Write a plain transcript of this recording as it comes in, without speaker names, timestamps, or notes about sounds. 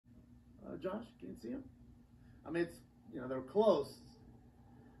Josh? Can you see him? I mean, it's, you know, they're close.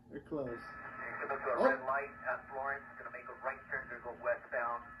 They're close. Look for a red light at Florence. Going to make a right turn to go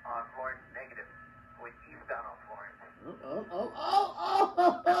westbound on Florence. Negative. Going eastbound on Florence.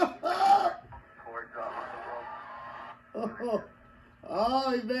 Towards Underworld.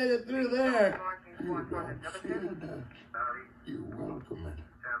 Oh, he made it through there. You're welcome.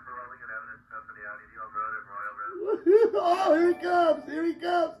 Oh, here he comes. Here he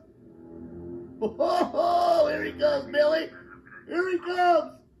comes. Oh, here he comes, Billy. Here he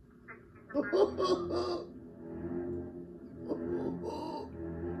comes.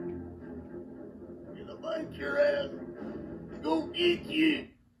 Gonna bite your ass. Go get you.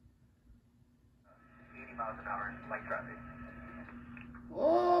 80 miles an hour, light traffic.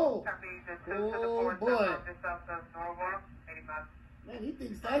 Oh. Oh boy. Man, he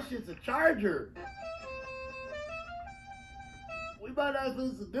thinks that shit's a Charger. We might have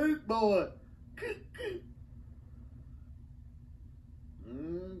this a Duke boy.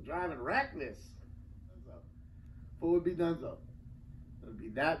 Driving reckless. What would be done so?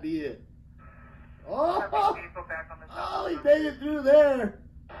 That'd be it. Oh, he made it through there.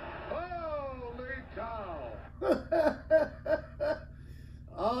 Holy cow!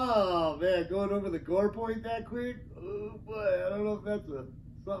 Oh man, going over the gore point that quick? Oh boy, I don't know if that's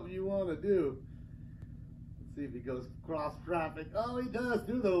something you want to do. Let's see if he goes cross traffic. Oh, he does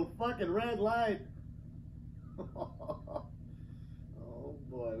through the fucking red light. Oh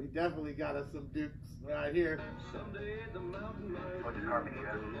boy, we definitely got us some Dukes right here. Someday the mountain might Go to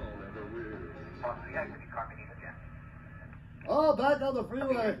Carmenita. Possibly actually Carmenita again. Oh, back on the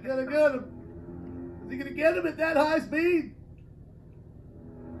freeway. Gonna get him. Is he gonna get him at that high speed?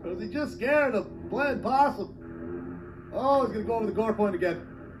 Or is he just scared of playing possum? Oh, he's gonna go over the gore point again.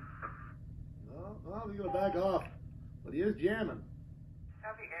 Oh, he's gonna back off. But he is jamming.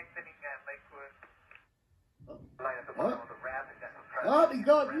 Heavy exiting at Lakewood. Oh, Line at the bottom of the ramp.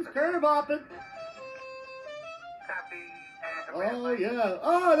 he's curb hopping. Oh yeah.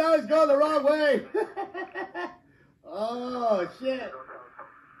 Oh, now he's going the wrong way. Oh shit.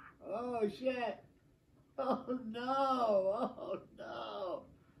 Oh shit. Oh no. Oh no.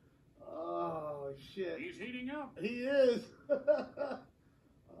 Oh shit. He's heating up. He is.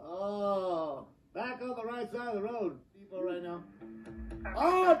 Oh, back on the right side of the road. People right now.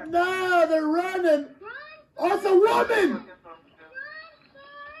 Oh no, they're running. Oh, it's a woman.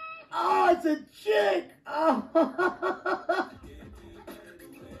 Oh, it's a chick. Oh,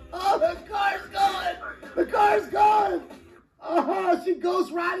 oh, the car's going. The car's going. Oh, she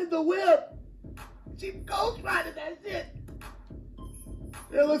ghost riding the whip. She ghost riding that shit.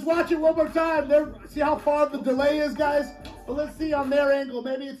 Here, let's watch it one more time. There, see how far the delay is, guys? But let's see on their angle.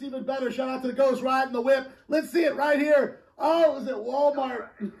 Maybe it's even better. Shout out to the ghost riding the whip. Let's see it right here. Oh, it was at Walmart.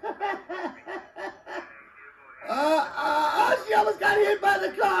 Oh, she almost got hit by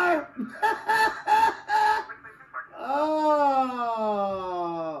the car.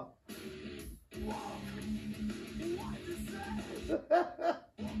 Oh.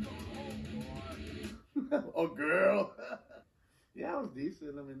 Oh, girl. Yeah, it was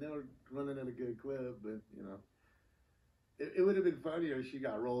decent. I mean, they were running at a good clip, but, you know, it would have been funnier if she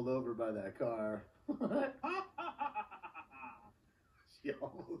got rolled over by that car. She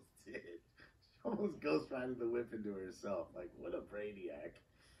almost did. She almost ghost riding the whip into herself. Like, what a brainiac.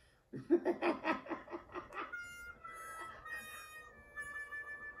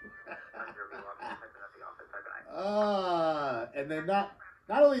 And then not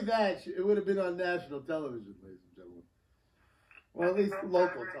only that, it would have been on national television, ladies and gentlemen. Well, at least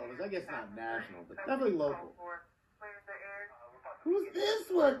local television. I guess not national, but definitely local. Who's this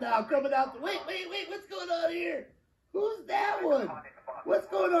one now coming out? Wait, what's going on here? Who's that one? What's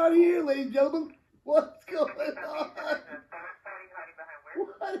going on here, ladies and gentlemen? What's going on?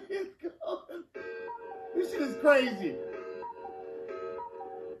 What is going on? This shit is crazy.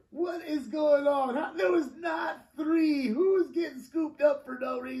 What is going on? There was not three. Who was getting scooped up for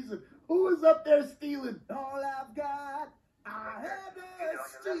no reason? Who was up there stealing? All I've got, I had to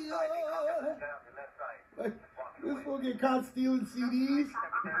steal. Like, this fool get caught stealing CDs?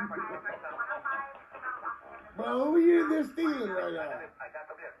 Bro, who are you in there stealing right now?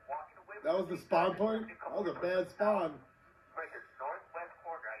 That was the spawn point? That was a bad spawn.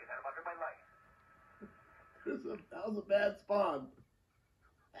 That was a bad spawn.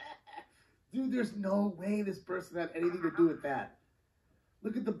 Dude, there's no way this person had anything to do with that.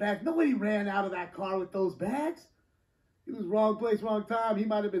 Look at the back. Nobody ran out of that car with those bags. He was wrong place, wrong time. He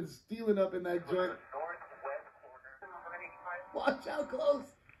might have been stealing up in that joint. Watch how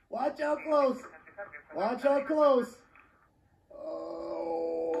close. Watch how close. Watch how close.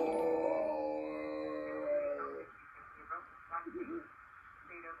 Oh,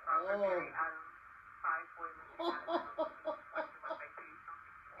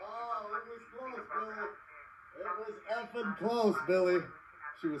 getting close, Billy.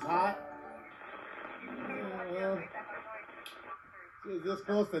 She was hot. She was this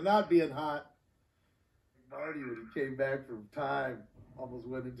close to not being hot. Marty, when he came back from time, almost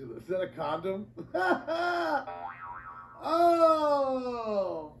went into the... Is that a condom?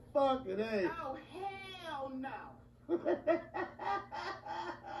 Oh, fucking A. Oh, hell no.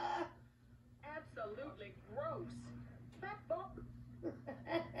 Absolutely gross. That fuck.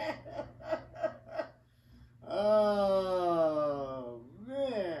 Oh,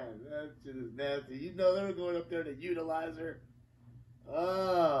 man. That shit is nasty. You know they were going up there to utilize her.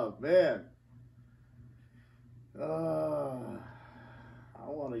 Oh, man. I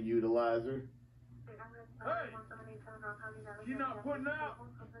want to utilize her. Hey! You not putting out?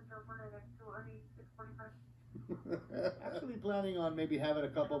 Actually planning on maybe having a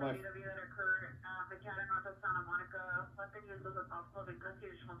couple of my...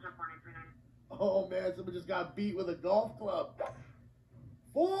 Oh, man, someone just got beat with a golf club.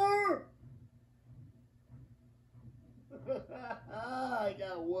 4! I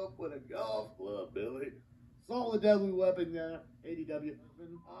got whooped with a golf club, Billy. Saw the deadly weapon there. ADW.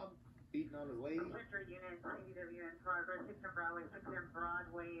 Beating on his lady. Sector unit, ADW in progress. 6 on Broadway, 6 in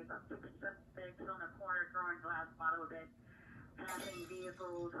Broadway. About 6 suspects on the corner throwing glass bottles at passing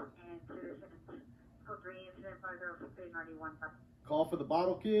vehicles and citizens. Code 3 incident 506891. Call for the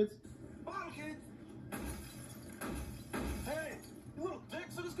bottle kids. Bottle kids! Hey, you little dick,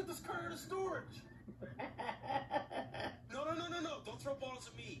 so just get this car out of storage. No. Don't throw bottles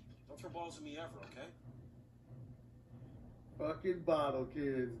at me. Don't throw bottles at me ever, okay? Fucking bottle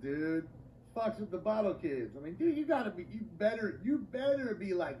kids, dude. Fucks with the bottle kids. I mean, dude, you better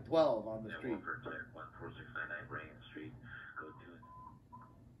be like 12 on the street. 14699 Rain Street. Go to it.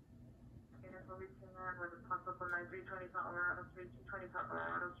 With a pop up on 320 Colorado Street, 220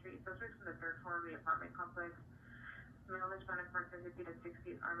 Colorado Street. Suspects from the third floor of the apartment complex. Male Hispanic person 50 to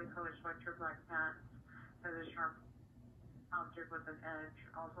 60, army color sweatshirt, black pants. Has a sharp object with an edge.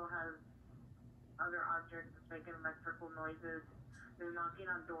 Also has other objects that's making electrical noises. They're knocking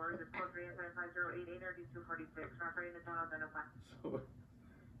on doors. It's code 37508 or D246. We're operating the town identify.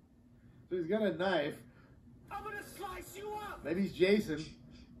 So he's got a knife. I'm gonna slice you up! Maybe he's Jason.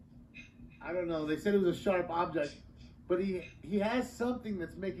 I don't know. They said it was a sharp object. But he has something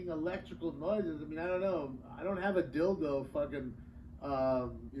that's making electrical noises. I mean, I don't know. I don't have a dildo fucking,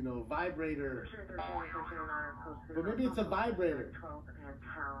 vibrator. But maybe it's a vibrator.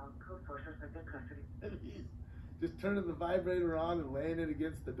 He's just turning the vibrator on and laying it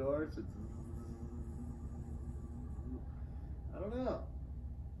against the door. So I don't know.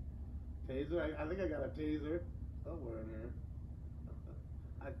 Taser? I think I got a taser somewhere in here.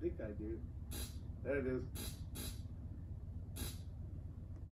 I think I do. There it is.